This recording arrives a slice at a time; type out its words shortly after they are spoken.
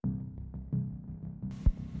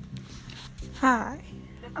Hi,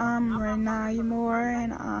 I'm Renaya Moore,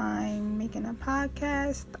 and I'm making a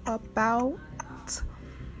podcast about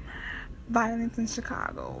violence in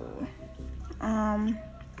Chicago.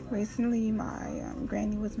 Recently my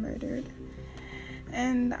granny was murdered,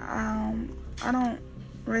 and I don't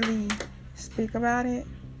really speak about it,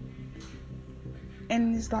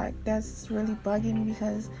 and it's like that's really bugging me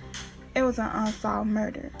because it was an unsolved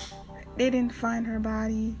murder. They didn't find her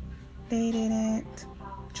body. They didn't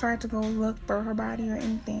try to go look for her body or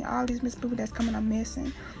anything. All these people that's coming up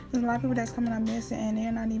missing. There's a lot of people that's coming up missing, and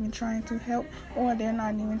they're not even trying to help, or they're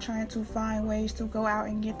not even trying to find ways to go out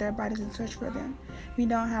and get their bodies and search for them. We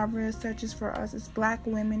don't have real searches for us as black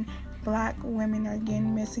women. Black women are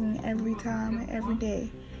getting missing every time and every day.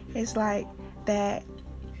 It's like that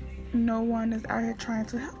no one is out here trying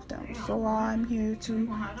to help them. So I'm here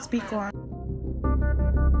to speak on